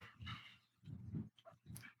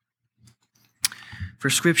For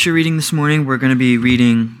scripture reading this morning, we're going to be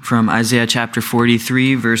reading from Isaiah chapter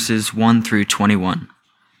 43, verses 1 through 21.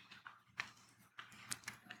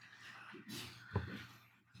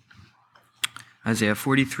 Isaiah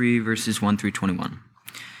 43, verses 1 through 21.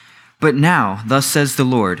 But now, thus says the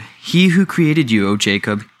Lord, He who created you, O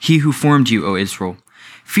Jacob, He who formed you, O Israel.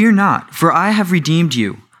 Fear not, for I have redeemed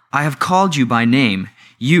you. I have called you by name.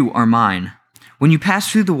 You are mine. When you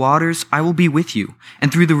pass through the waters, I will be with you,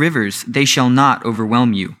 and through the rivers, they shall not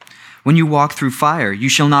overwhelm you. When you walk through fire, you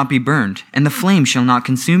shall not be burned, and the flame shall not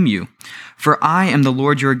consume you. For I am the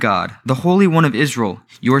Lord your God, the Holy One of Israel,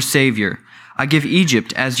 your Savior. I give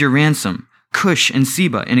Egypt as your ransom, Cush and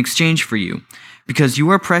Seba in exchange for you. Because you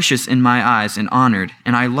are precious in my eyes and honored,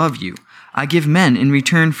 and I love you. I give men in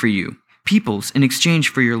return for you, peoples in exchange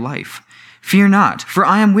for your life. Fear not, for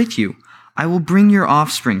I am with you. I will bring your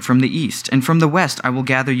offspring from the east, and from the west I will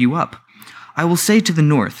gather you up. I will say to the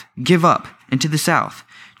north, Give up, and to the south,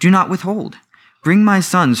 Do not withhold. Bring my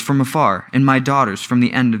sons from afar, and my daughters from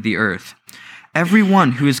the end of the earth. Every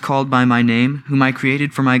one who is called by my name, whom I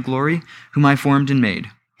created for my glory, whom I formed and made.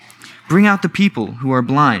 Bring out the people who are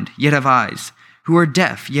blind, yet have eyes, who are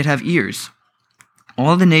deaf, yet have ears.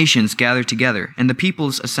 All the nations gather together, and the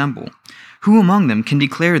peoples assemble. Who among them can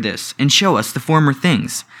declare this, and show us the former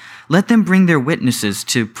things? Let them bring their witnesses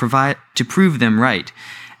to prove them right,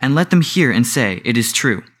 and let them hear and say, It is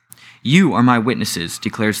true. You are my witnesses,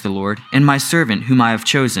 declares the Lord, and my servant whom I have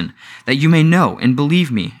chosen, that you may know and believe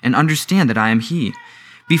me, and understand that I am He.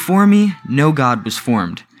 Before me no God was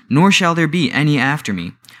formed, nor shall there be any after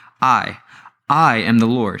me. I am the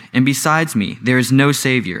Lord, and besides me there is no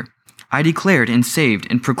Savior. I declared and saved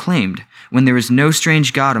and proclaimed, when there is no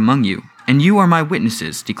strange God among you, and you are my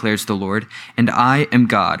witnesses, declares the Lord, and I am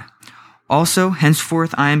God. Also,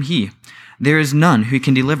 henceforth I am He. There is none who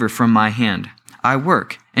can deliver from my hand. I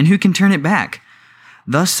work, and who can turn it back?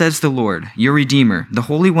 Thus says the Lord, your Redeemer, the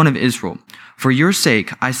Holy One of Israel. For your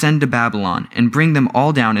sake I send to Babylon, and bring them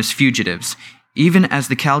all down as fugitives, even as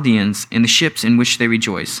the Chaldeans in the ships in which they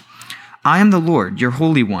rejoice. I am the Lord, your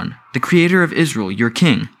Holy One, the Creator of Israel, your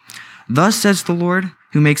King. Thus says the Lord,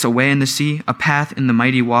 who makes a way in the sea, a path in the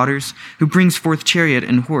mighty waters, who brings forth chariot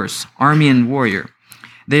and horse, army and warrior.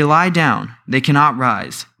 They lie down, they cannot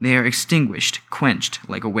rise, they are extinguished, quenched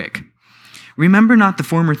like a wick. Remember not the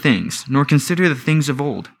former things, nor consider the things of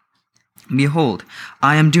old. Behold,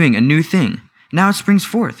 I am doing a new thing. Now it springs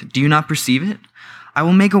forth. Do you not perceive it? I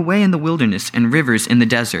will make a way in the wilderness and rivers in the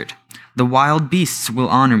desert. The wild beasts will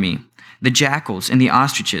honor me, the jackals and the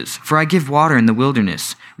ostriches, for I give water in the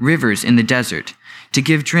wilderness, rivers in the desert, to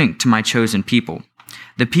give drink to my chosen people,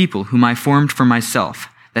 the people whom I formed for myself,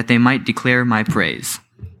 that they might declare my praise.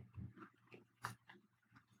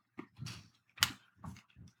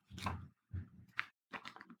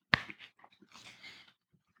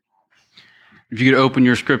 If you could open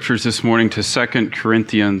your scriptures this morning to 2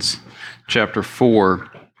 Corinthians chapter 4,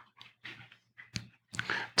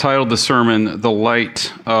 titled the sermon, The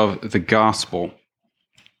Light of the Gospel.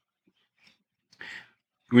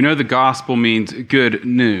 We know the gospel means good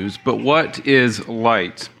news, but what is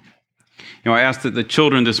light? I asked the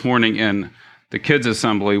children this morning in the kids'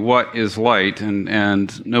 assembly, what is light?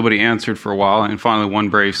 And nobody answered for a while, and finally one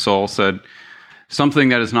brave soul said, something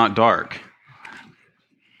that is not dark.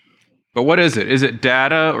 But what is it? Is it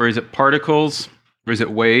data, or is it particles, or is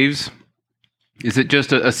it waves? Is it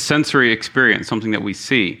just a sensory experience, something that we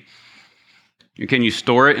see? Can you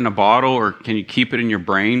store it in a bottle, or can you keep it in your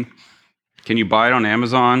brain? Can you buy it on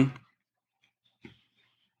Amazon?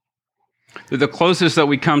 The closest that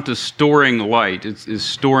we come to storing light is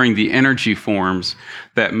storing the energy forms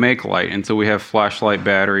that make light. And so we have flashlight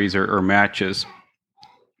batteries or matches.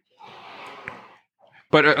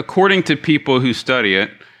 But according to people who study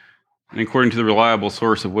it, and according to the reliable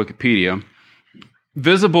source of Wikipedia,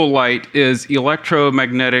 visible light is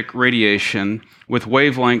electromagnetic radiation with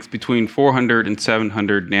wavelengths between 400 and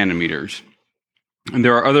 700 nanometers. And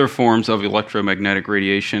there are other forms of electromagnetic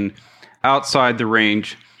radiation outside the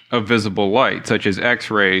range of visible light, such as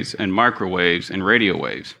X-rays and microwaves and radio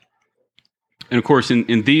waves. And of course,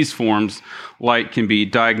 in these forms, light can be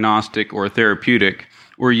diagnostic or therapeutic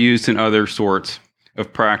or used in other sorts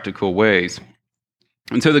of practical ways.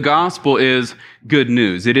 And so the gospel is good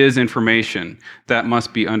news. It is information that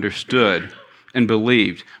must be understood and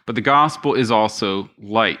believed. But the gospel is also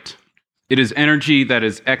light. It is energy that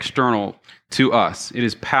is external to us. It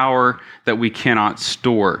is power that we cannot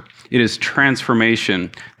store. It is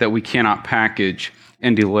transformation that we cannot package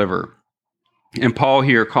and deliver. And Paul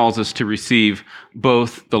here calls us to receive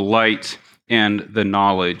both the light and the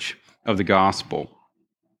knowledge of the gospel.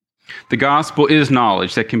 The gospel is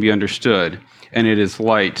knowledge that can be understood, and it is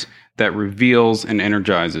light that reveals and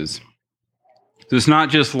energizes. So it's not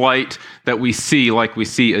just light that we see like we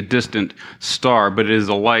see a distant star, but it is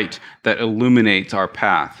a light that illuminates our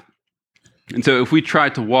path. And so if we try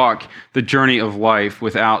to walk the journey of life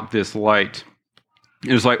without this light,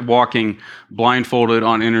 it is like walking blindfolded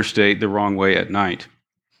on interstate the wrong way at night.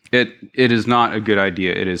 It is not a good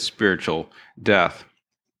idea. It is spiritual death.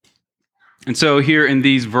 And so here in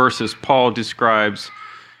these verses, Paul describes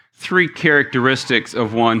three characteristics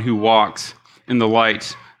of one who walks in the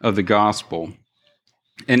light of the gospel.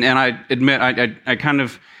 And I admit, I kind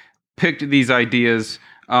of picked these ideas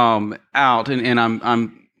out, and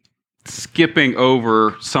I'm skipping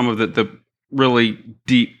over some of the really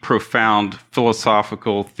deep, profound,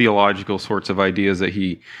 philosophical, theological sorts of ideas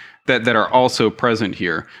that are also present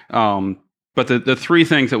here. But the three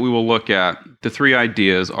things that we will look at, the three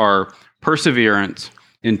ideas, are perseverance,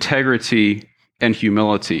 integrity, and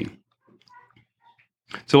humility.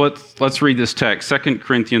 So let's read this text, 2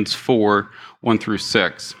 Corinthians 4, 1 through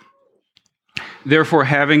 6. Therefore,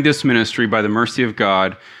 having this ministry by the mercy of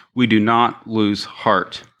God, we do not lose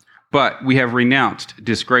heart. But we have renounced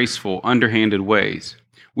disgraceful, underhanded ways.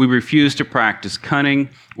 We refuse to practice cunning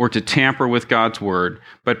or to tamper with God's word,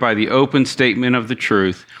 but by the open statement of the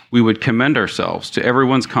truth, we would commend ourselves to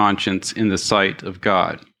everyone's conscience in the sight of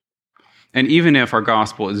God. And even if our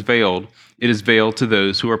gospel is veiled, it is veiled to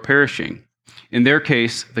those who are perishing. In their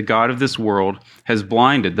case, the God of this world has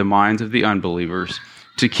blinded the minds of the unbelievers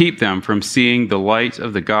to keep them from seeing the light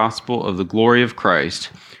of the gospel of the glory of Christ,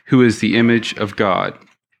 who is the image of God.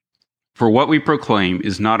 For what we proclaim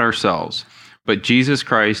is not ourselves, but Jesus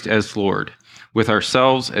Christ as Lord, with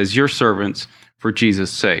ourselves as your servants for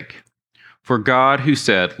Jesus' sake. For God, who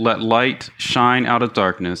said, "Let light shine out of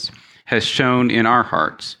darkness," has shone in our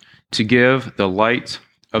hearts to give the light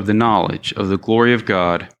of the knowledge of the glory of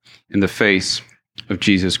God in the face of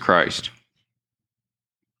Jesus Christ.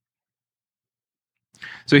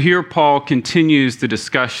 So here Paul continues the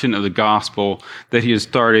discussion of the gospel that he had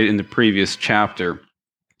started in the previous chapter.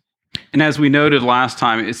 And as we noted last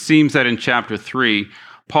time, it seems that in chapter 3,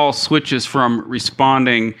 Paul switches from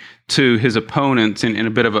responding to his opponents in a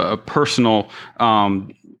bit of a personal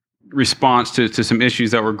response to some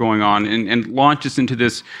issues that were going on and launches into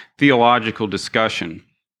this theological discussion.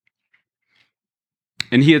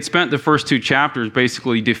 And he had spent the first two chapters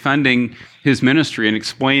basically defending his ministry and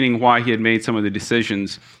explaining why he had made some of the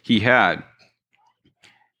decisions he had.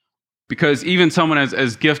 Because even someone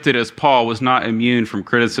as gifted as Paul was not immune from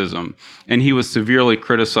criticism, and he was severely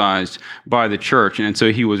criticized by the church, and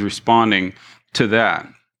so he was responding to that.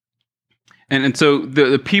 And so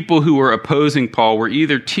the people who were opposing Paul were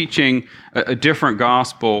either teaching a different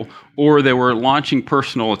gospel, or they were launching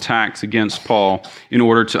personal attacks against Paul in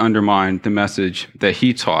order to undermine the message that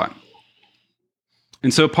he taught.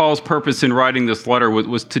 And so Paul's purpose in writing this letter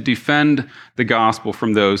was to defend the gospel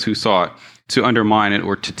from those who sought to undermine it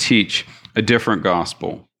or to teach a different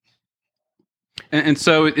gospel. And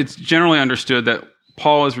so it's generally understood that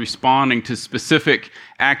Paul is responding to specific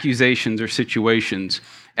accusations or situations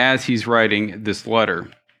as he's writing this letter.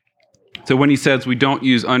 So when he says we don't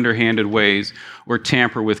use underhanded ways or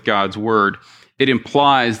tamper with God's word, it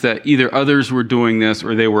implies that either others were doing this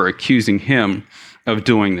or they were accusing him of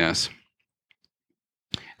doing this.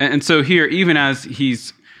 And so here, even as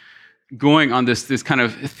he's going on this kind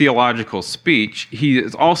of theological speech, he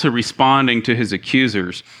is also responding to his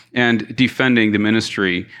accusers and defending the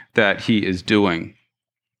ministry that he is doing.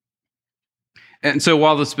 And so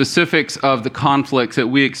while the specifics of the conflicts that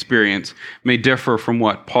we experience may differ from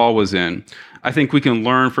what Paul was in, I think we can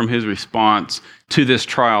learn from his response to this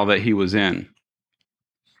trial that he was in.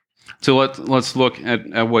 So let's look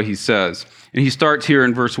at what he says. And he starts here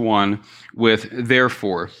in verse 1 with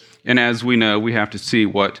therefore. And as we know, we have to see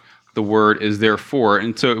what the word is there for.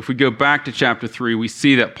 And so if we go back to chapter 3, we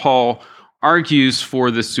see that Paul argues for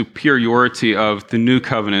the superiority of the new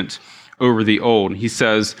covenant over the old. He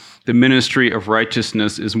says, the ministry of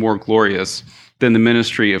righteousness is more glorious than the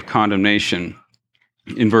ministry of condemnation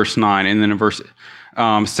in verse 9. And then in verse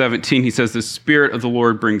 17, he says, the Spirit of the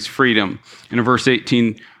Lord brings freedom. And in verse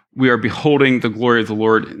 18, we are beholding the glory of the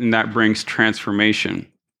Lord, and that brings transformation.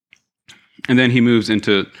 And then he moves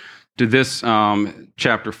into this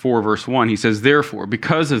chapter 4, verse 1. He says, therefore,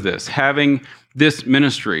 because of this, having this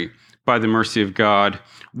ministry by the mercy of God,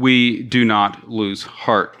 we do not lose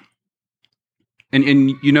heart. And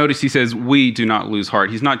you notice he says, we do not lose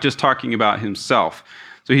heart. He's not just talking about himself.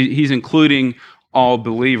 So he's including all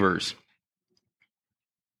believers.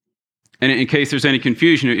 And in case there's any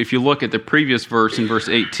confusion, if you look at the previous verse in verse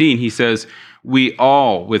 18, he says, we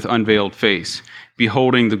all, with unveiled face,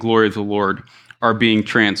 beholding the glory of the Lord, are being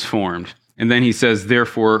transformed. And then he says,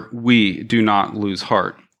 therefore, we do not lose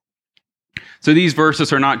heart. So these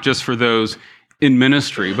verses are not just for those in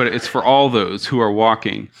ministry, but it's for all those who are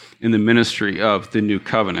walking in the ministry of the new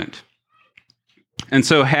covenant. And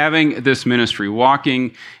so having this ministry,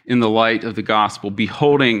 walking in the light of the gospel,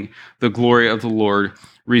 beholding the glory of the Lord,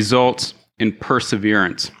 results in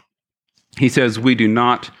perseverance. He says, we do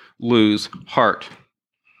not lose heart.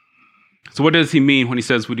 So what does he mean when he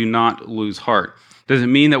says we do not lose heart? Does it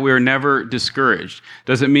mean that we are never discouraged?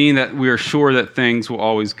 Does it mean that we are sure that things will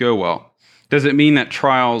always go well? Does it mean that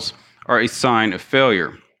trials are a sign of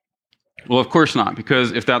failure? Well, of course not,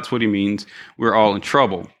 because if that's what he means, we're all in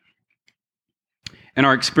trouble. And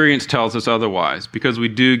our experience tells us otherwise, because we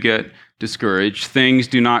do get discouraged. Things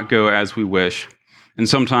do not go as we wish, and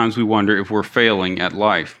sometimes we wonder if we're failing at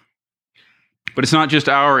life. But it's not just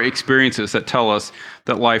our experiences that tell us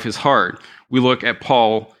that life is hard. We look at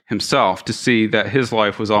Paul himself to see that his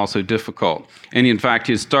life was also difficult. And in fact,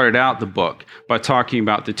 he had started out the book by talking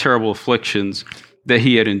about the terrible afflictions that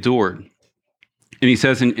he had endured. And he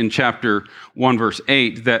says in chapter 1, verse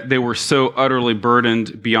 8, that they were so utterly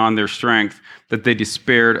burdened beyond their strength that they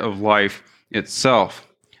despaired of life itself.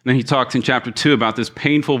 And then he talks in chapter 2 about this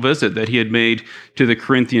painful visit that he had made to the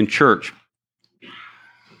Corinthian church.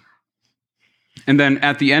 And then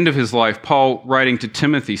at the end of his life, Paul, writing to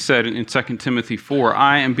Timothy, said in 2 Timothy 4,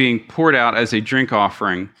 I am being poured out as a drink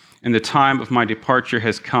offering, and the time of my departure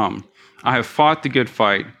has come. I have fought the good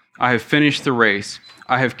fight. I have finished the race.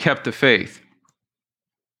 I have kept the faith.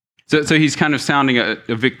 So he's kind of sounding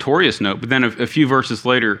a victorious note, but then a few verses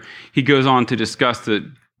later, he goes on to discuss the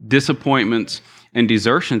disappointments and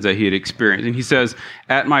desertions that he had experienced. And he says,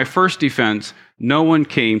 at my first defense, no one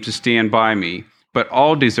came to stand by me, but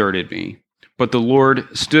all deserted me. But the Lord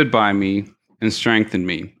stood by me and strengthened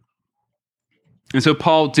me. And so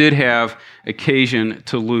Paul did have occasion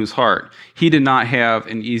to lose heart. He did not have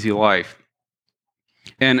an easy life.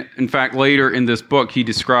 And in fact, later in this book, he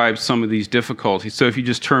describes some of these difficulties. So if you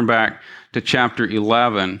just turn back to chapter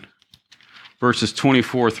 11, verses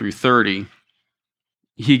 24 through 30,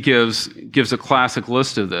 he gives a classic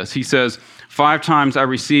list of this. He says, 5 times I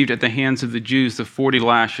received at the hands of the Jews the 40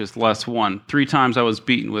 lashes less one. 3 times I was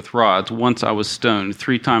beaten with rods. Once I was stoned.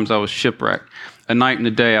 3 times I was shipwrecked. A night and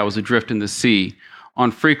a day I was adrift in the sea.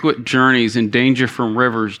 On frequent journeys, in danger from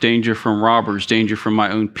rivers, danger from robbers, danger from my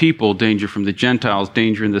own people, danger from the Gentiles,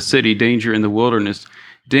 danger in the city, danger in the wilderness,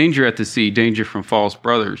 danger at the sea, danger from false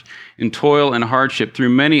brothers, in toil and hardship, through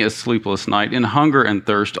many a sleepless night, in hunger and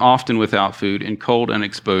thirst, often without food, in cold and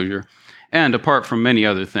exposure, and apart from many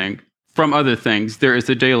other things. From other things, there is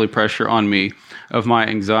a daily pressure on me of my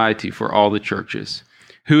anxiety for all the churches.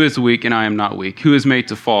 Who is weak and I am not weak? Who is made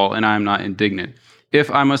to fall and I am not indignant? If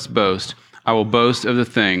I must boast, I will boast of the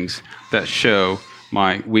things that show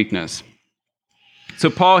my weakness. So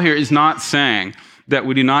Paul here is not saying that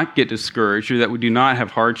we do not get discouraged or that we do not have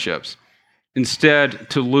hardships. Instead,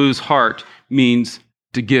 to lose heart means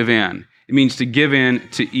to give in. It means to give in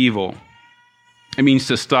to evil. It means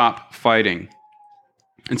to stop fighting.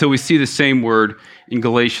 And so we see the same word in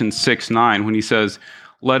Galatians 6:9 when he says,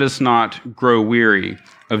 let us not grow weary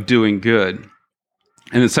of doing good.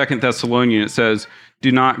 And in 2 Thessalonians it says,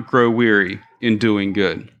 do not grow weary in doing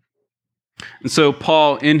good. And so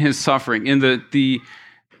Paul, in his suffering, in the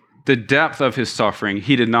depth of his suffering,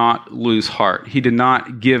 he did not lose heart. He did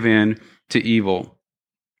not give in to evil.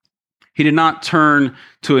 He did not turn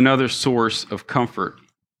to another source of comfort.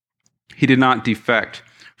 He did not defect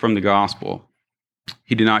from the gospel.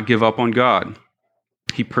 He did not give up on God.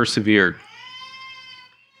 He persevered.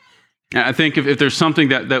 And I think if there's something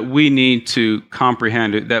that we need to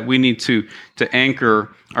comprehend, that we need to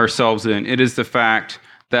anchor ourselves in, it is the fact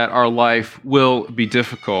that our life will be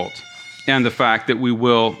difficult and the fact that we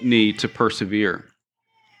will need to persevere.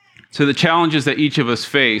 So the challenges that each of us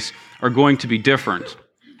face are going to be different,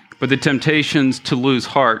 but the temptations to lose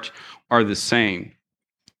heart are the same.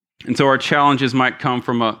 And so our challenges might come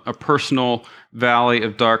from a personal valley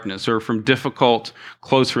of darkness or from difficult,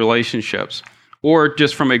 close relationships, or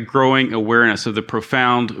just from a growing awareness of the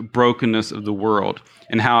profound brokenness of the world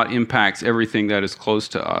and how it impacts everything that is close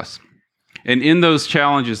to us. And in those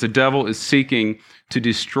challenges, the devil is seeking to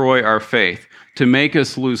destroy our faith, to make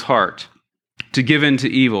us lose heart, to give in to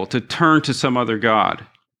evil, to turn to some other god.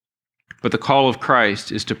 But the call of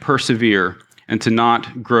Christ is to persevere and to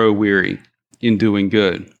not grow weary in doing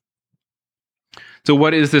good. So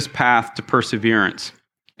what is this path to perseverance?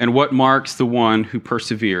 And what marks the one who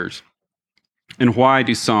perseveres? And why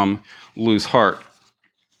do some lose heart?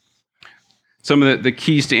 Some of the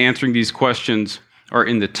keys to answering these questions are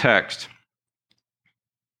in the text.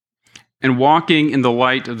 And walking in the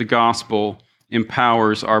light of the gospel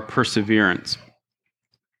empowers our perseverance.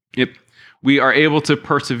 We are able to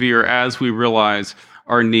persevere as we realize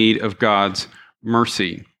our need of God's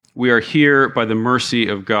mercy. We are here by the mercy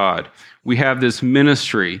of God. We have this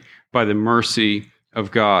ministry by the mercy of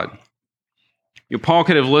God. Paul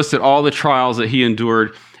could have listed all the trials that he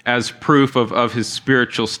endured as proof of his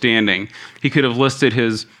spiritual standing. He could have listed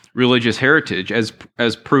his religious heritage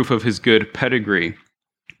as proof of his good pedigree.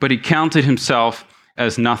 But he counted himself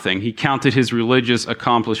as nothing. He counted his religious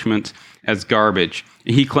accomplishments as garbage.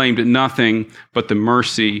 He claimed nothing but the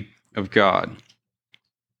mercy of God.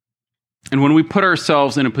 And when we put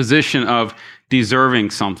ourselves in a position of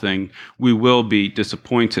deserving something, we will be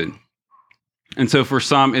disappointed. And so for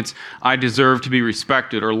some, it's, I deserve to be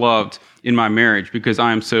respected or loved in my marriage because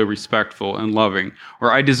I am so respectful and loving.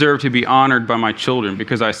 Or I deserve to be honored by my children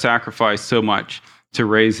because I sacrificed so much to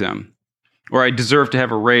raise them. Or I deserve to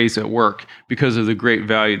have a raise at work because of the great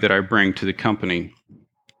value that I bring to the company.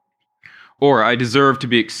 Or I deserve to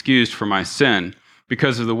be excused for my sin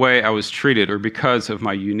because of the way I was treated or because of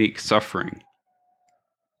my unique suffering.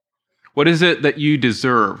 What is it that you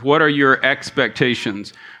deserve? What are your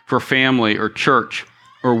expectations for family or church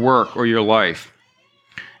or work or your life?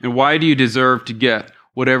 And why do you deserve to get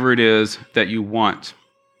whatever it is that you want?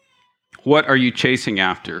 What are you chasing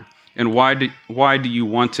after? And why do you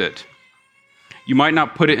want it? You might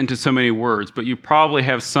not put it into so many words, but you probably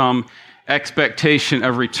have some expectation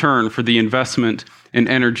of return for the investment and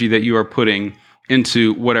energy that you are putting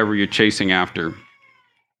into whatever you're chasing after.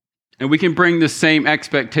 And we can bring the same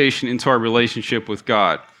expectation into our relationship with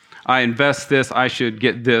God. I invest this, I should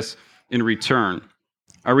get this in return.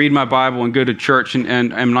 I read my Bible and go to church and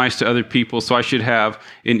am nice to other people, so I should have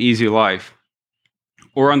an easy life.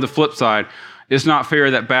 Or on the flip side, it's not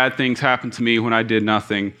fair that bad things happen to me when I did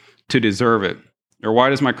nothing to deserve it. Or why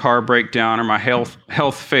does my car break down or my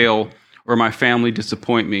health fail or my family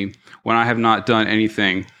disappoint me when I have not done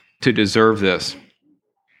anything to deserve this?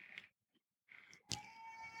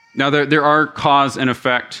 Now, there are cause and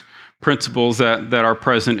effect principles that are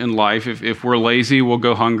present in life. If we're lazy, we'll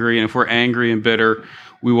go hungry. And if we're angry and bitter,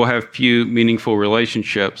 we will have few meaningful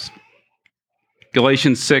relationships.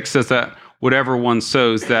 Galatians 6 says that whatever one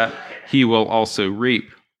sows, that he will also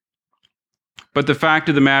reap. But the fact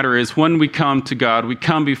of the matter is, when we come to God, we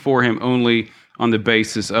come before him only on the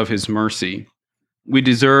basis of his mercy. We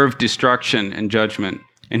deserve destruction and judgment,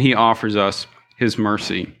 and he offers us his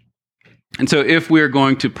mercy. And so if we are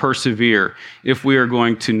going to persevere, if we are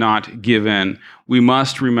going to not give in, we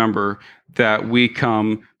must remember that we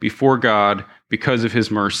come before God because of his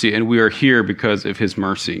mercy, and we are here because of his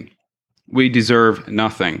mercy. We deserve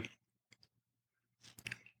nothing.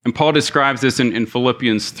 And Paul describes this in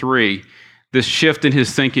Philippians 3, this shift in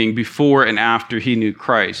his thinking before and after he knew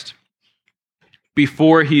Christ.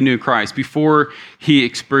 Before he knew Christ, before he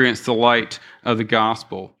experienced the light of the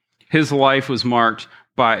gospel, his life was marked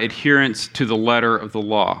by adherence to the letter of the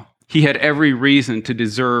law. He had every reason to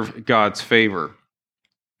deserve God's favor.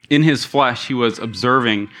 In his flesh, he was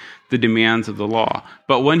observing the demands of the law.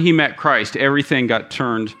 But when he met Christ, everything got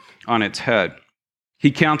turned on its head.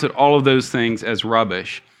 He counted all of those things as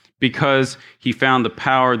rubbish because he found the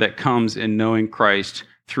power that comes in knowing Christ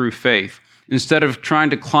through faith, instead of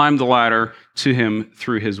trying to climb the ladder to him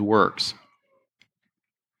through his works.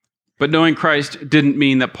 But knowing Christ didn't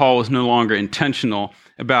mean that Paul was no longer intentional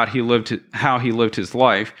about how he lived his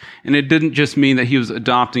life, and it didn't just mean that he was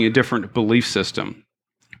adopting a different belief system.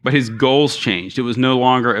 But his goals changed. It was no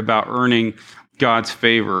longer about earning God's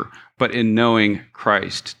favor, but in knowing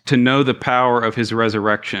Christ, to know the power of his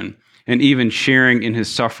resurrection, and even sharing in his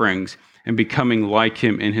sufferings and becoming like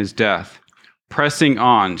him in his death, pressing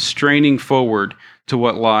on, straining forward to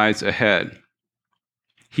what lies ahead.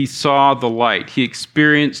 He saw the light. He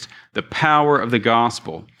experienced the power of the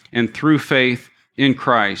gospel, and through faith in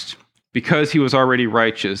Christ, because he was already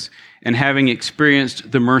righteous, and having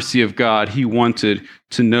experienced the mercy of God, he wanted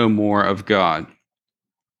to know more of God.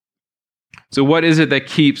 So what is it that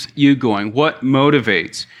keeps you going? What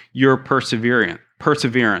motivates your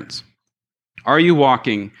perseverance? Are you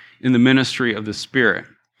walking in the ministry of the Spirit?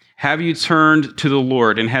 Have you turned to the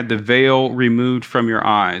Lord and had the veil removed from your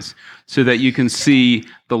eyes so that you can see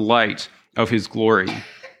the light of his glory?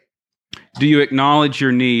 Do you acknowledge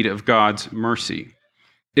your need of God's mercy?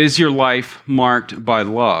 Is your life marked by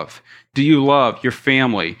love? Do you love your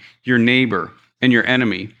family, your neighbor, and your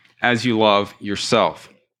enemy as you love yourself?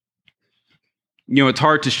 You know, it's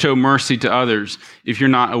hard to show mercy to others if you're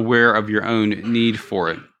not aware of your own need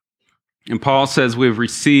for it. And Paul says we've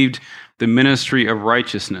received the ministry of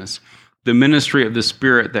righteousness, the ministry of the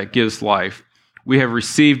Spirit that gives life. We have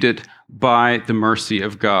received it by the mercy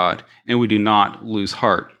of God, and we do not lose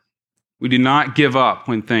heart. We do not give up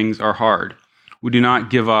when things are hard. We do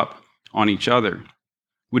not give up on each other.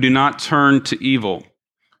 We do not turn to evil.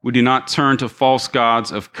 We do not turn to false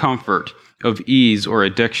gods of comfort, of ease, or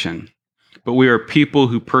addiction. But we are people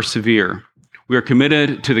who persevere. We are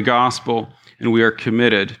committed to the gospel, and we are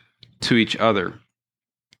committed to each other.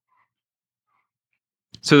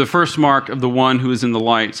 So the first mark of the one who is in the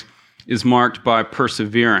light is marked by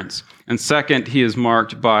perseverance. And second, he is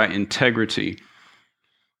marked by integrity.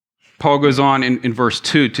 Paul goes on in verse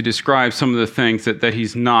 2 to describe some of the things that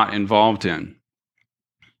he's not involved in.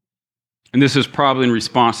 And this is probably in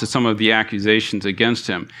response to some of the accusations against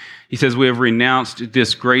him. He says, we have renounced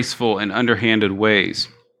disgraceful and underhanded ways.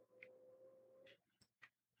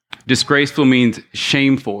 Disgraceful means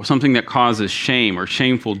shameful, something that causes shame or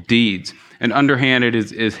shameful deeds. And underhanded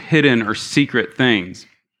is hidden or secret things.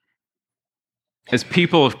 As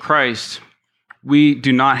people of Christ, we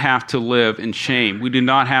do not have to live in shame. We do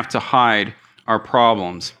not have to hide our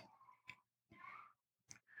problems.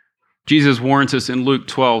 Jesus warns us in Luke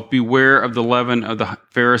 12, beware of the leaven of the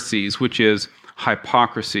Pharisees, which is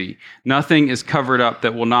hypocrisy. Nothing is covered up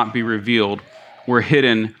that will not be revealed, or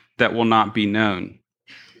hidden that will not be known.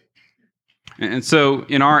 And so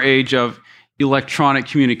in our age of electronic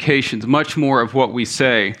communications, much more of what we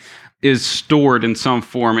say is stored in some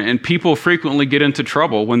form, and people frequently get into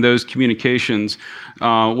trouble when those communications,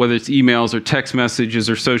 whether it's emails or text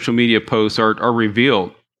messages or social media posts, are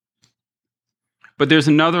revealed. But there's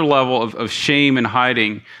another level of shame and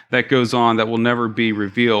hiding that goes on that will never be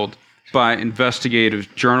revealed by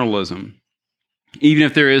investigative journalism. Even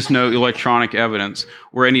if there is no electronic evidence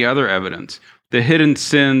or any other evidence, the hidden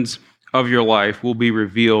sins of your life will be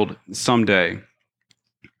revealed someday.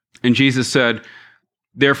 And Jesus said,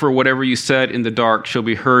 therefore, whatever you said in the dark shall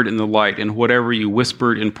be heard in the light, and whatever you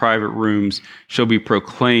whispered in private rooms shall be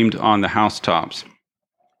proclaimed on the housetops.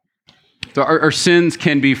 So our sins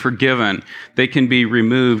can be forgiven. They can be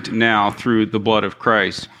removed now through the blood of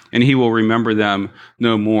Christ, and he will remember them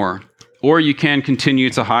no more. Or you can continue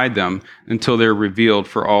to hide them until they're revealed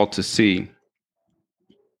for all to see.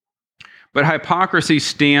 But hypocrisy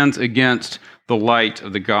stands against the light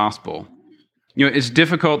of the gospel. It's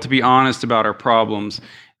difficult to be honest about our problems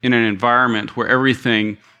in an environment where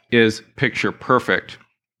everything is picture perfect.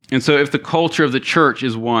 And so if the culture of the church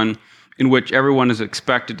is one in which everyone is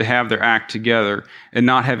expected to have their act together and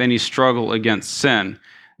not have any struggle against sin,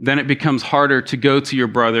 then it becomes harder to go to your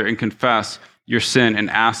brother and confess your sin and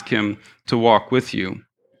ask him to walk with you.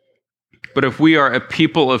 But if we are a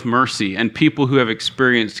people of mercy and people who have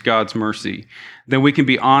experienced God's mercy, then we can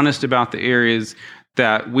be honest about the areas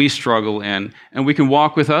that we struggle in, and we can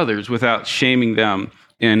walk with others without shaming them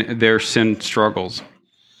in their sin struggles.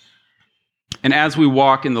 And as we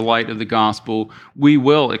walk in the light of the gospel, we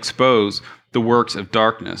will expose the works of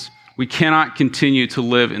darkness. We cannot continue to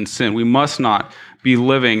live in sin. We must not be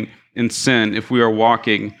living in sin if we are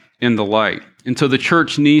walking in the light. And so the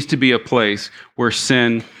church needs to be a place where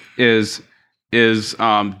sin is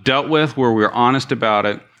dealt with, where we're honest about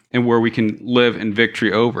it, and where we can live in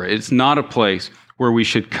victory over it. It's not a place where we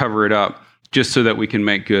should cover it up just so that we can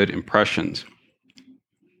make good impressions.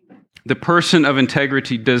 The person of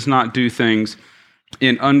integrity does not do things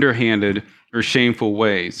in underhanded or shameful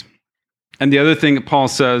ways. And the other thing that Paul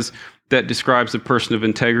says that describes the person of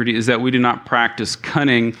integrity is that we do not practice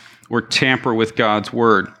cunning or tamper with God's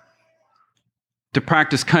word. To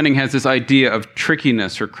practice cunning has this idea of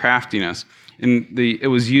trickiness or craftiness. And it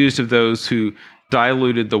was used of those who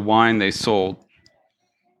diluted the wine they sold.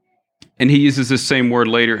 And he uses this same word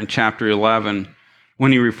later in chapter 11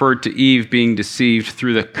 when he referred to Eve being deceived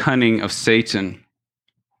through the cunning of Satan.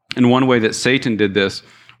 And one way that Satan did this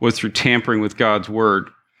was through tampering with God's word.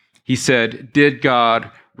 He said, "Did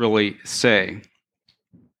God really say?"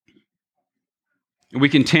 We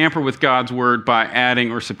can tamper with God's word by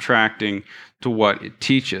adding or subtracting to what it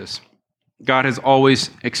teaches. God has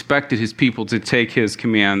always expected his people to take his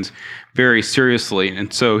commands very seriously.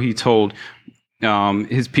 And so he told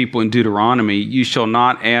his people in Deuteronomy, "You shall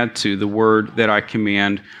not add to the word that I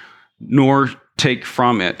command, nor take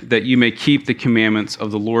from it, that you may keep the commandments of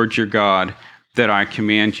the Lord your God that I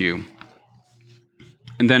command you."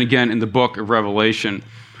 And then again in the book of Revelation,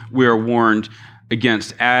 we are warned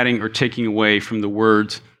against adding or taking away from the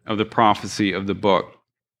words of the prophecy of the book.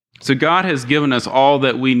 So God has given us all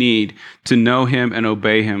that we need to know him and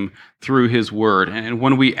obey him through his word. And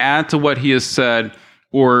when we add to what he has said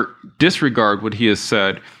or disregard what he has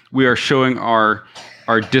said, we are showing our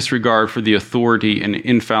our disregard for the authority and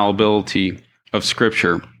infallibility of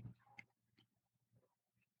Scripture.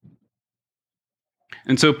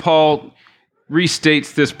 And so Paul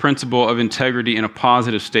restates this principle of integrity in a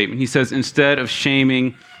positive statement. He says, instead of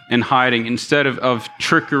shaming and hiding, instead of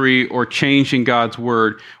trickery or changing God's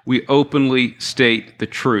word, we openly state the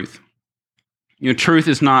truth. Truth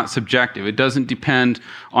is not subjective. It doesn't depend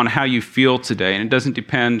on how you feel today, and it doesn't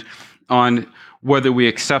depend on whether we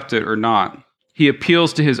accept it or not. He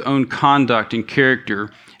appeals to his own conduct and character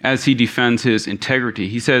as he defends his integrity.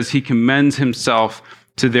 He says he commends himself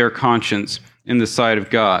to their conscience in the sight of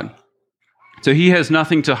God. So he has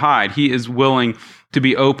nothing to hide. He is willing to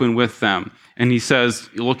be open with them. And he says,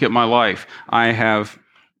 look at my life.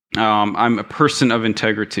 I'm a person of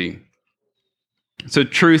integrity. So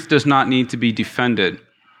truth does not need to be defended.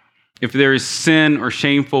 If there is sin or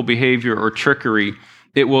shameful behavior or trickery,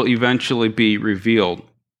 it will eventually be revealed.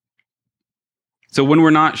 So when we're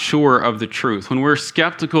not sure of the truth, when we're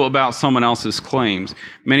skeptical about someone else's claims,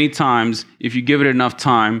 many times, if you give it enough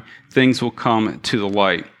time, things will come to the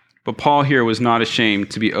light. But Paul here was not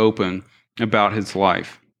ashamed to be open about his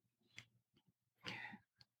life.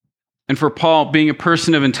 And for Paul, being a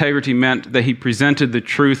person of integrity meant that he presented the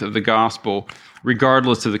truth of the gospel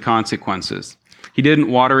regardless of the consequences. He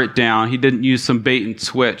didn't water it down. He didn't use some bait and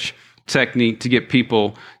switch technique to get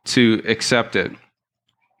people to accept it.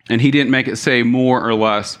 And he didn't make it say more or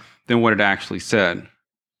less than what it actually said.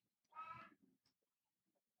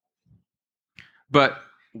 But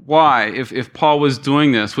why, if Paul was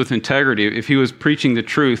doing this with integrity, if he was preaching the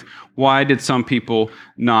truth, why did some people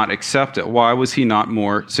not accept it? Why was he not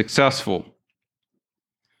more successful?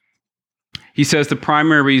 He says the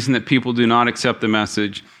primary reason that people do not accept the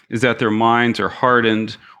message is that their minds are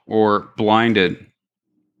hardened or blinded.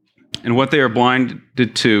 And what they are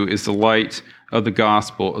blinded to is the light of the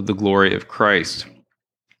gospel of the glory of Christ.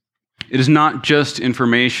 It is not just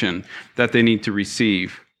information that they need to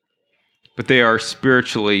receive, but they are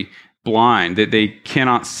spiritually blind, that they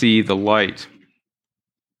cannot see the light.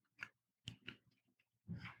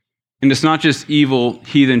 And it's not just evil,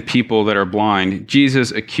 heathen people that are blind.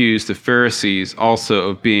 Jesus accused the Pharisees also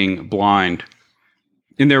of being blind.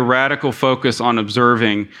 In their radical focus on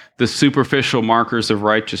observing the superficial markers of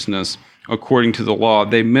righteousness according to the law,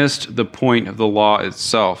 they missed the point of the law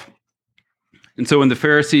itself. And so when the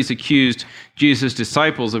Pharisees accused Jesus'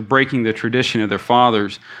 disciples of breaking the tradition of their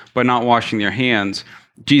fathers by not washing their hands,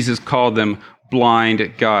 Jesus called them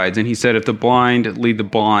blind guides. And he said, if the blind lead the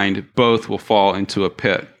blind, both will fall into a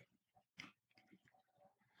pit.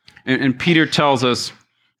 And Peter tells us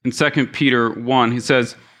in 2 Peter 1, he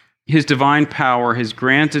says, his divine power has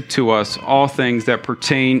granted to us all things that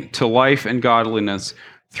pertain to life and godliness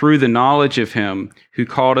through the knowledge of him who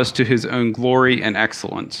called us to his own glory and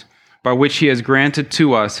excellence, by which he has granted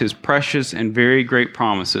to us his precious and very great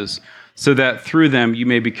promises, so that through them you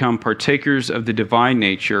may become partakers of the divine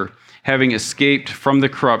nature, having escaped from the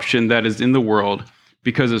corruption that is in the world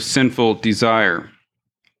because of sinful desire.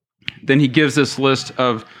 Then he gives this list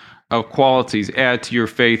of qualities: add to your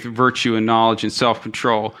faith virtue and knowledge and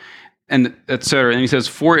self-control, and etc. And he says,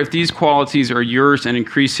 for if these qualities are yours and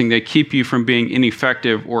increasing, they keep you from being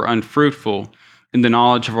ineffective or unfruitful in the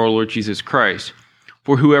knowledge of our Lord Jesus Christ.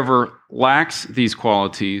 For whoever lacks these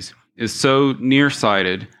qualities is so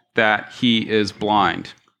nearsighted that he is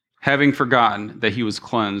blind, having forgotten that he was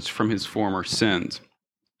cleansed from his former sins.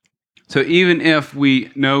 So even if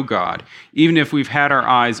we know God, even if we've had our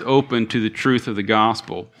eyes open to the truth of the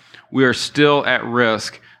gospel, we are still at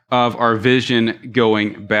risk of our vision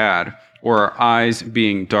going bad or our eyes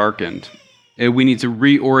being darkened. And we need to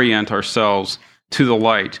reorient ourselves to the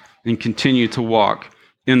light and continue to walk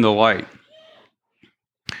in the light.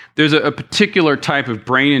 There's a particular type of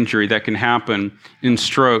brain injury that can happen in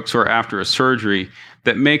strokes or after a surgery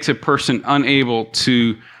that makes a person unable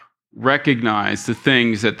to recognize the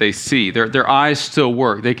things that they see. Their eyes still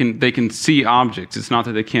work. They can see objects. It's not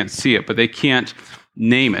that they can't see it, but they can't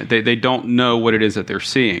name it. They don't know what it is that they're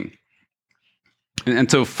seeing. And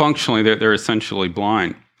so functionally, they're essentially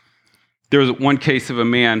blind. There was one case of a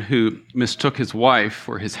man who mistook his wife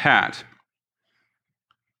for his hat.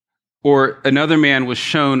 Or another man was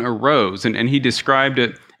shown a rose, and he described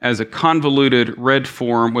it as a convoluted red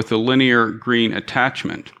form with a linear green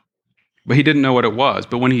attachment. But he didn't know what it was.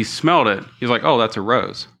 But when he smelled it, he's like, oh, that's a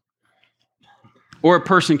rose. Or a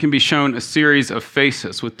person can be shown a series of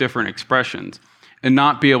faces with different expressions and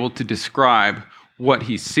not be able to describe what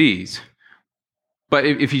he sees. But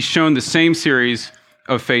if he's shown the same series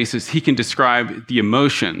of faces, he can describe the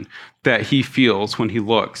emotion that he feels when he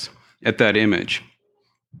looks at that image.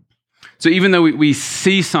 So even though we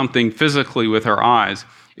see something physically with our eyes,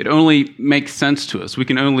 it only makes sense to us.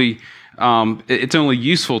 It's only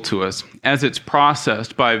useful to us as it's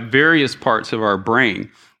processed by various parts of our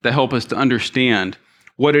brain that help us to understand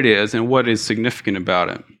what it is and what is significant about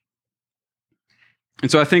it.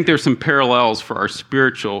 And so I think there's some parallels for our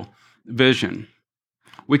spiritual vision.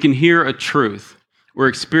 We can hear a truth or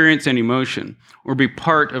experience an emotion or be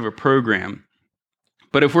part of a program.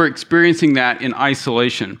 But if we're experiencing that in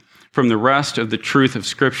isolation from the rest of the truth of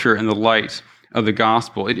Scripture and the light of the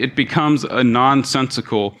gospel, it becomes a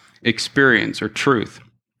nonsensical experience or truth.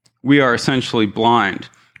 We are essentially blind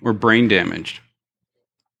or brain damaged.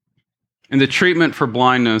 And the treatment for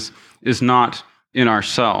blindness is not in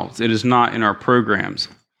ourselves. It is not in our programs.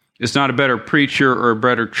 It's not a better preacher or a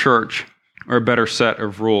better church or a better set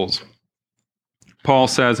of rules. Paul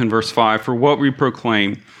says in verse 5, "For what we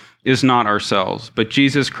proclaim is not ourselves, but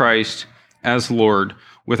Jesus Christ as Lord,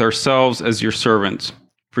 with ourselves as your servants,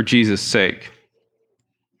 for Jesus' sake."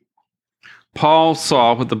 Paul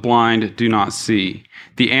saw what the blind do not see.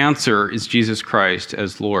 The answer is Jesus Christ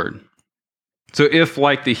as Lord. So if,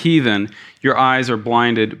 like the heathen, your eyes are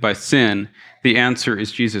blinded by sin, the answer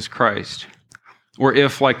is Jesus Christ. Or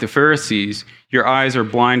if, like the Pharisees, your eyes are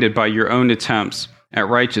blinded by your own attempts at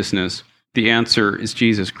righteousness, the answer is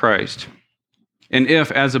Jesus Christ. And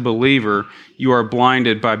if, as a believer, you are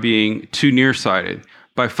blinded by being too nearsighted,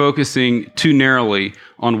 by focusing too narrowly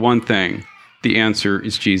on one thing, the answer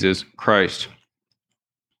is Jesus Christ.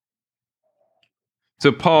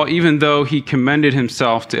 So Paul, even though he commended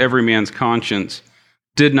himself to every man's conscience,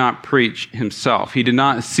 did not preach himself. He did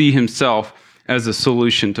not see himself as a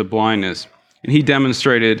solution to blindness. And he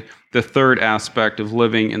demonstrated the third aspect of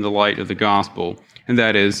living in the light of the gospel, and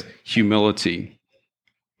that is humility.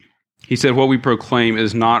 He said, "What we proclaim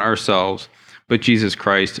is not ourselves, but Jesus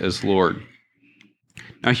Christ as Lord."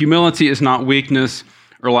 Now, humility is not weakness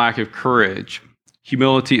or lack of courage.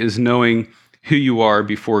 Humility is knowing who you are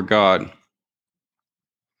before God.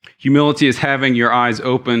 Humility is having your eyes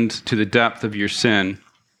opened to the depth of your sin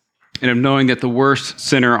and of knowing that the worst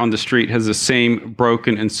sinner on the street has the same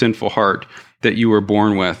broken and sinful heart that you were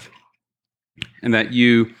born with, and that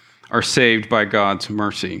you are saved by God's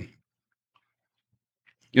mercy.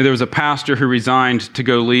 There was a pastor who resigned to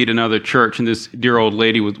go lead another church, and this dear old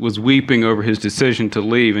lady was weeping over his decision to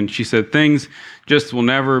leave, and she said, "Things just will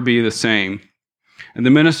never be the same." And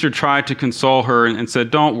the minister tried to console her and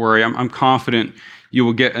said, "Don't worry, I'm confident you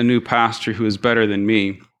will get a new pastor who is better than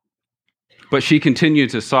me." But she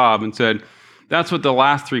continued to sob and said, "That's what the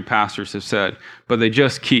last 3 pastors have said, but they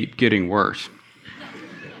just keep getting worse."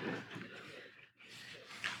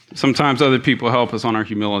 Sometimes other people help us on our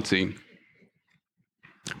humility.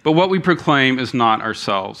 But what we proclaim is not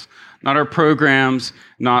ourselves, not our programs,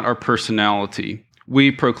 not our personality.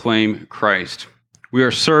 We proclaim Christ. We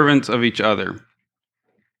are servants of each other.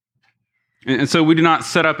 And so we do not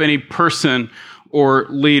set up any person or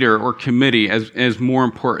leader or committee as more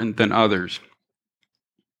important than others.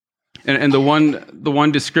 And the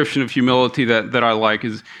one description of humility that I like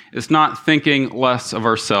is it's not thinking less of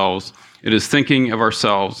ourselves. It is thinking of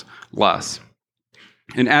ourselves less.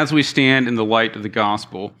 And as we stand in the light of the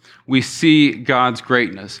gospel, we see God's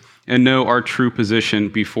greatness and know our true position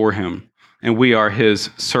before him, and we are his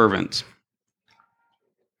servants.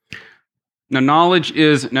 Now, knowledge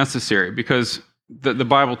is necessary because the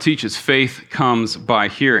Bible teaches faith comes by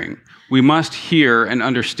hearing. We must hear and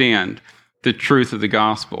understand the truth of the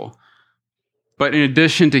gospel. But in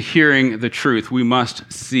addition to hearing the truth, we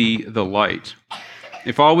must see the light.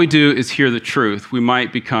 If all we do is hear the truth, we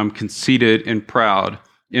might become conceited and proud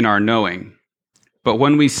in our knowing. But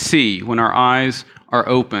when we see, when our eyes are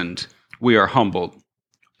opened, we are humbled.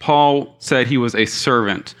 Paul said he was a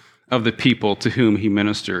servant of the people to whom he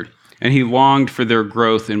ministered, and he longed for their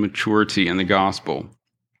growth and maturity in the gospel.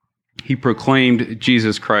 He proclaimed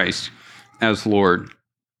Jesus Christ as Lord.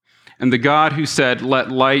 And the God who said,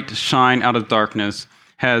 "Let light shine out of darkness,"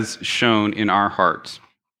 has shone in our hearts.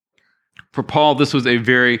 For Paul, this was a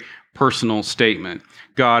very personal statement.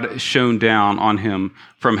 God shone down on him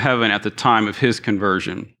from heaven at the time of his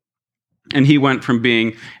conversion. And he went from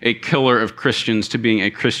being a killer of Christians to being a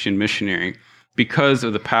Christian missionary because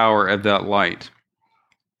of the power of that light.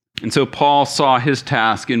 And so Paul saw his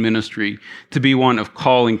task in ministry to be one of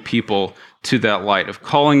calling people to that light, of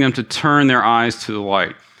calling them to turn their eyes to the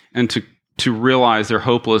light and to realize their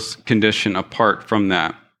hopeless condition apart from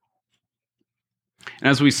that. And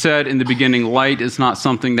as we said in the beginning, light is not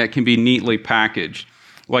something that can be neatly packaged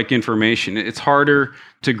like information. It's harder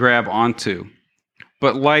to grab onto.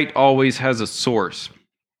 But light always has a source.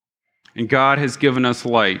 And God has given us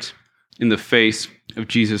light in the face of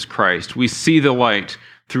Jesus Christ. We see the light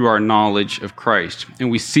through our knowledge of Christ, and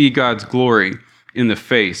we see God's glory in the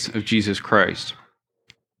face of Jesus Christ.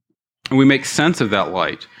 And we make sense of that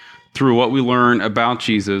light through what we learn about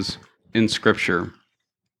Jesus in Scripture.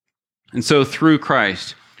 And so through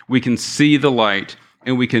Christ, we can see the light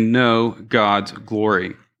and we can know God's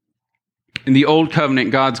glory. In the Old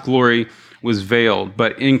Covenant, God's glory was veiled,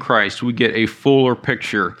 but in Christ, we get a fuller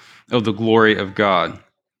picture of the glory of God.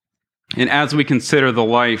 And as we consider the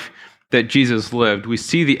life that Jesus lived, we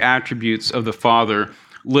see the attributes of the Father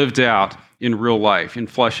lived out in real life, in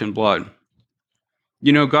flesh and blood.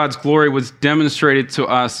 You know, God's glory was demonstrated to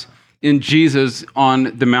us in Jesus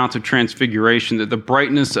on the Mount of Transfiguration, that the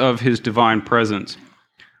brightness of his divine presence.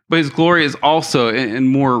 But his glory is also and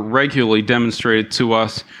more regularly demonstrated to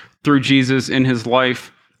us through Jesus in his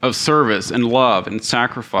life of service and love and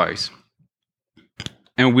sacrifice.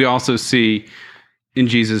 And we also see in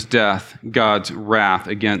Jesus' death God's wrath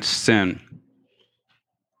against sin.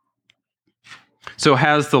 So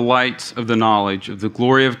has the light of the knowledge of the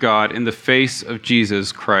glory of God in the face of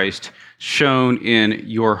Jesus Christ shone in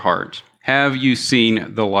your heart? Have you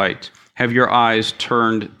seen the light? Have your eyes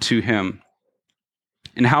turned to him?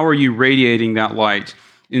 And how are you radiating that light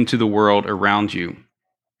into the world around you?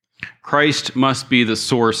 Christ must be the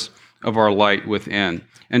source of our light within.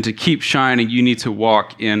 And to keep shining, you need to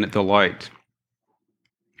walk in the light.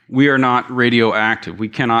 We are not radioactive. We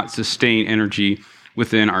cannot sustain energy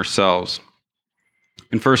within ourselves.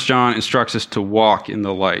 And 1 John instructs us to walk in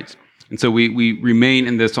the light. And so we remain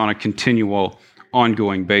in this on a continual,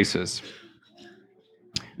 ongoing basis.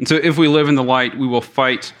 And so if we live in the light, we will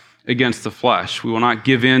fight against the flesh. We will not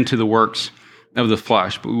give in to the works of the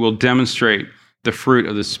flesh, but we will demonstrate the fruit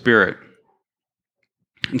of the Spirit.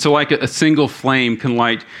 And so like a single flame can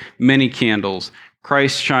light many candles,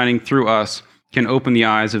 Christ shining through us can open the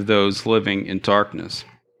eyes of those living in darkness.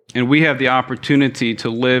 And we have the opportunity to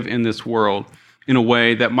live in this world in a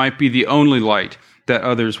way that might be the only light that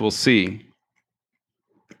others will see.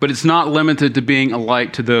 But it's not limited to being a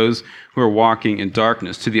light to those who are walking in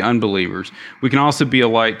darkness, to the unbelievers. We can also be a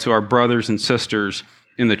light to our brothers and sisters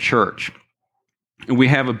in the church. And we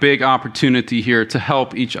have a big opportunity here to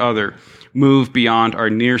help each other move beyond our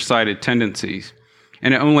nearsighted tendencies.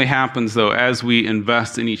 And it only happens, though, as we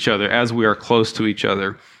invest in each other, as we are close to each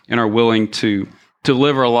other and are willing to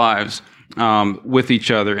live our lives with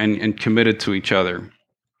each other and committed to each other.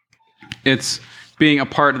 It's being a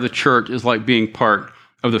part of the church is like being part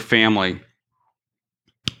of the family.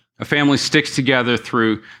 A family sticks together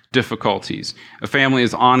through difficulties. A family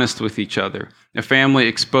is honest with each other. A family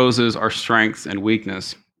exposes our strengths and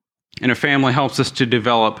weakness. And a family helps us to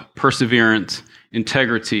develop perseverance,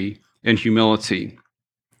 integrity, and humility.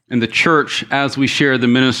 And the church, as we share the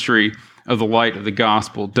ministry of the light of the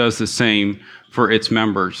gospel, does the same for its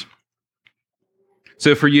members.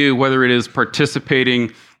 So for you, whether it is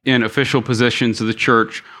participating in official positions of the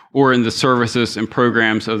church or in the services and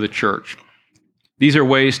programs of the church, these are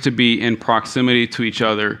ways to be in proximity to each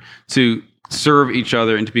other, to serve each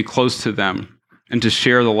other and to be close to them, and to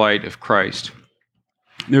share the light of Christ.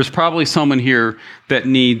 There's probably someone here that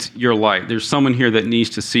needs your light. There's someone here that needs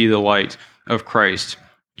to see the light of Christ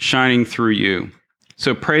shining through you.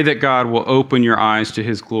 So pray that God will open your eyes to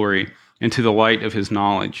his glory and to the light of his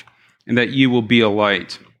knowledge, and that you will be a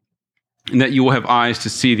light, and that you will have eyes to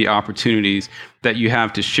see the opportunities that you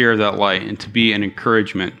have to share that light and to be an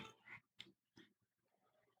encouragement.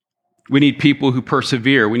 We need people who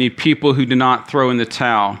persevere. We need people who do not throw in the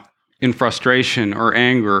towel in frustration or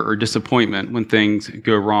anger or disappointment when things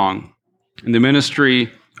go wrong. And the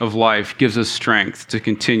ministry of life gives us strength to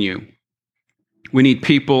continue. We need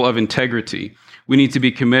people of integrity. We need to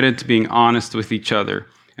be committed to being honest with each other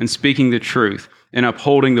and speaking the truth and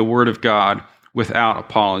upholding the word of God without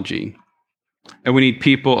apology. And we need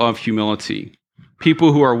people of humility,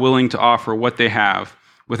 people who are willing to offer what they have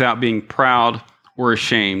without being proud or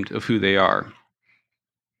ashamed of who they are.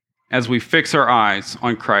 As we fix our eyes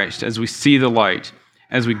on Christ, as we see the light,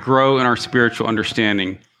 as we grow in our spiritual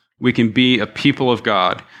understanding, we can be a people of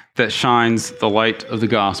God that shines the light of the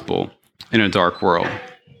gospel in a dark world.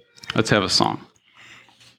 Let's have a song.